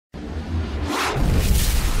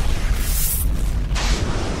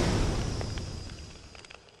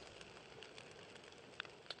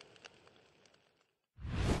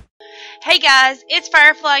Hey guys, it's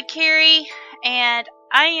Firefly Carrie, and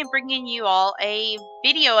I am bringing you all a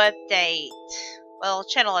video update, well,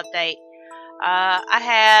 channel update. I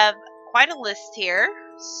have quite a list here,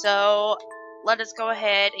 so let us go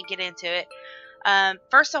ahead and get into it.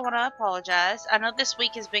 First, I want to apologize. I know this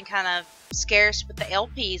week has been kind of scarce with the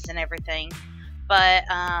LPs and everything, but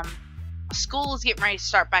school is getting ready to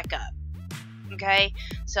start back up. Okay,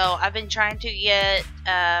 so I've been trying to get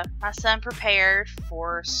my son prepared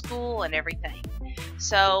for school and everything.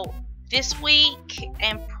 So this week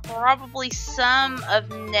and probably some of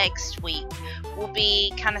next week will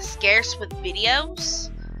be kind of scarce with videos.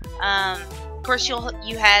 Of course,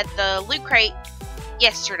 you had the Loot Crate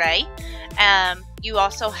yesterday. You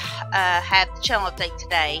also had the channel update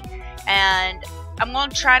today, and I'm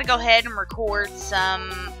going to try to go ahead and record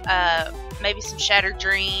some maybe some Shattered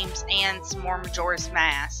Dreams and some more Majora's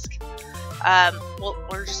Mask.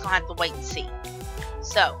 We're just gonna have to wait and see.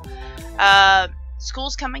 So,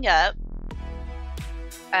 school's coming up.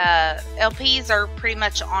 LPs are pretty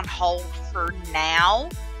much on hold for now.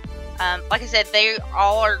 Like I said, they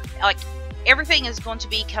all are, like, everything is going to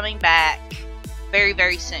be coming back very,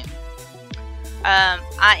 very soon.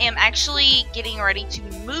 I am actually getting ready to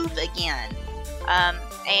move again.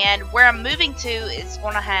 And where I'm moving to is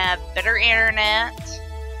going to have better internet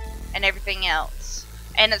and everything else.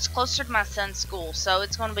 And it's closer to my son's school, so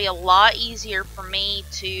it's going to be a lot easier for me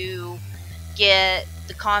to get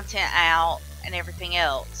the content out and everything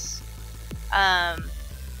else. Of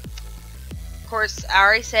course, I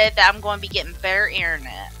already said that I'm going to be getting better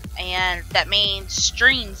internet, and that means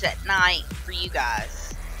streams at night for you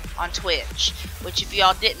guys on Twitch, which, if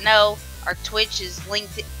y'all didn't know, our Twitch is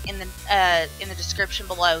linked in the description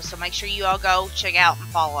below, so make sure you all go check out and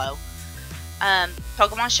follow.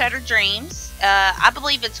 Pokemon Shattered Dreams, I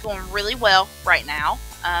believe it's going really well right now.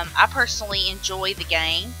 I personally enjoy the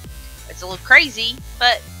game. It's a little crazy,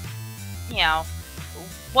 but you know,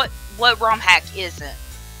 what ROM hack isn't?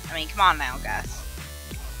 I mean, come on now, guys.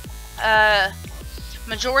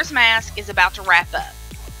 Majora's Mask is about to wrap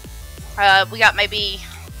up. We got maybe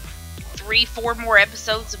 3-4 more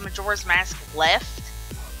episodes of Majora's Mask left.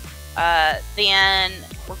 Then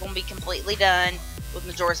we're going to be completely done with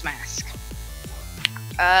Majora's Mask.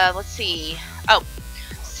 Let's see. Oh,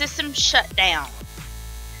 System Shutdown.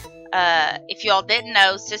 If y'all didn't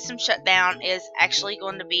know, System Shutdown is actually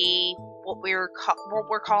going to be what we're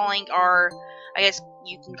calling our, I guess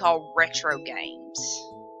you can call, retro games.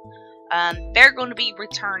 They're going to be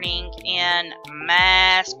returning in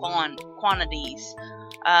mass quantities.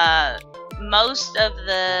 Most of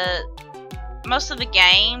the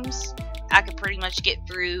games I could pretty much get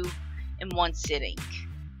through in one sitting,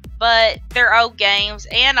 but they're old games,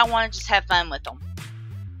 and I want to just have fun with them.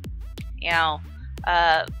 You know,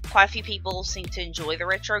 quite a few people seem to enjoy the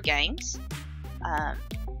retro games,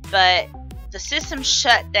 but the system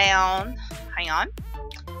shut down. Hang on,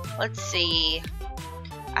 let's see.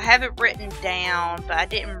 I have it written down, but I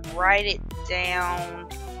didn't write it down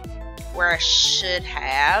where I should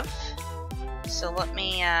have. So let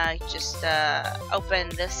me just open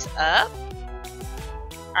this up.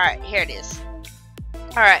 Alright, here it is.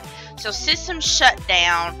 Alright, so System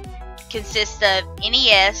Shutdown consists of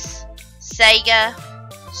NES, Sega,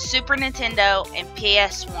 Super Nintendo, and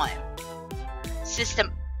PS1.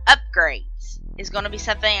 System Upgrades is going to be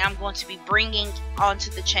something I'm going to be bringing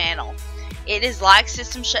onto the channel. It is like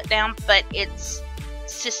System Shutdown, but it's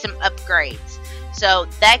system upgrades. So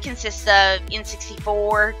that consists of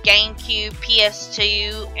N64, GameCube,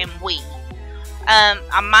 PS2, and Wii.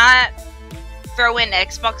 I might throw in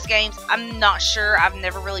Xbox games. I'm not sure. I've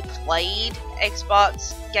never really played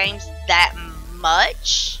Xbox games that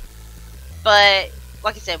much. But,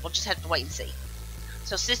 like I said, we'll just have to wait and see.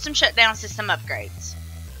 So, System Shutdown, System Upgrades.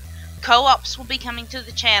 Co-ops will be coming to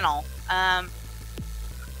the channel. I'm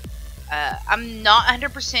not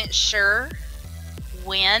 100% sure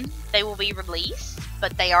when they will be released,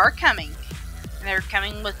 but they are coming, and they're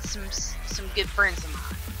coming with some good friends of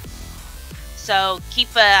mine. So keep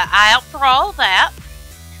an eye out for all of that.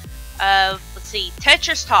 Let's see,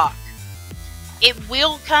 Tetris Talk. It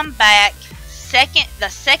will come back the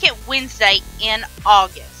second Wednesday in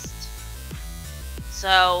August.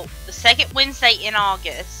 So the second Wednesday in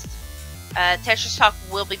August, Tetris Talk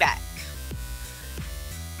will be back.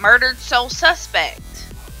 Murdered Soul Suspect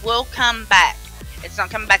will come back. It's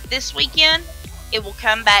not coming back this weekend. It will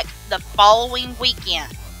come back the following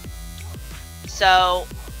weekend. So,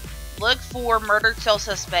 look for Murdered Soul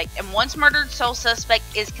Suspect. And once Murdered Soul Suspect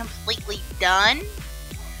is completely done,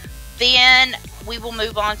 then we will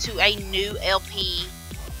move on to a new LP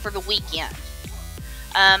for the weekend.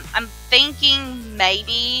 I'm thinking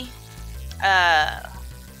maybe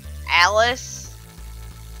Alice,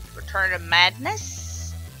 Return of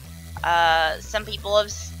Madness. Some people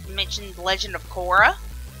have mentioned Legend of Korra.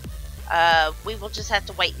 We will just have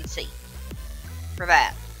to wait and see for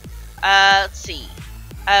that. Let's see.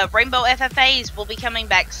 Rainbow FFAs will be coming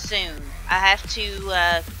back soon. I have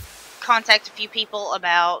to contact a few people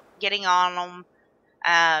about getting on them,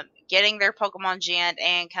 getting their Pokemon Gen,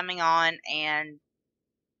 and coming on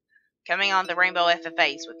the Rainbow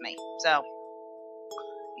FFAs with me. So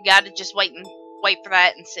you gotta just wait for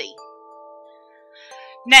that and see.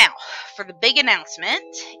 Now, for the big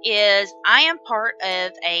announcement is I am part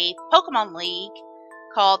of a Pokemon League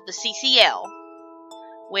called the CCL,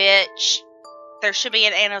 which there should be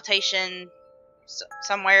an annotation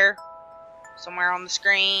somewhere on the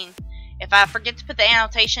screen. If I forget to put the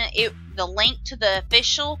annotation, the link to the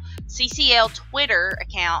official CCL Twitter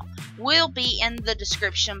account will be in the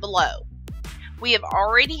description below. We have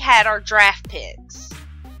already had our draft picks,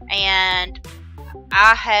 and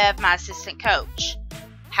I have my assistant coach.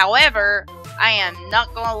 However, I am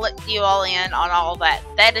not going to let you all in on all that.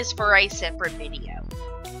 That is for a separate video.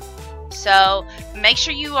 So make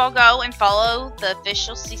sure you all go and follow the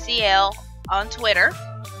official CCL on Twitter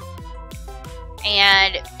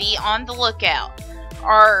and be on the lookout.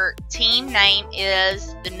 Our team name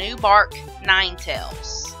is the New Bark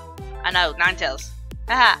Ninetales. I know, Ninetales.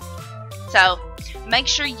 Haha. So make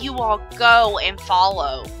sure you all go and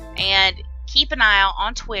follow and keep an eye out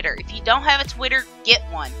on Twitter. If you don't have a Twitter, get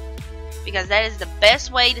one, because that is the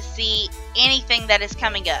best way to see anything that is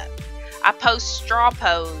coming up. I post straw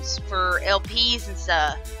pose for LPs and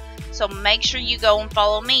stuff, so make sure you go and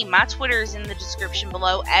follow me. My Twitter is in the description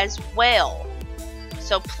below as well,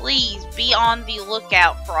 so please be on the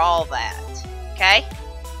lookout for all that, okay?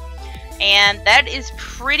 And that is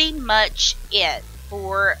pretty much it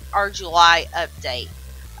for our July update.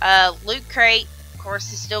 Loot Crate, of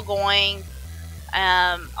course, is still going,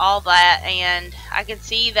 all that, and I can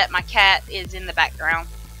see that my cat is in the background,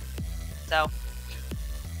 so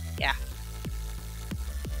yeah,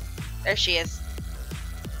 there she is.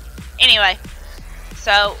 Anyway,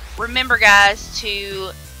 so remember, guys,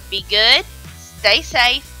 to be good, stay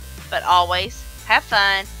safe, but always have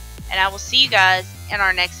fun, and I will see you guys in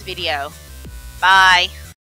our next video. Bye.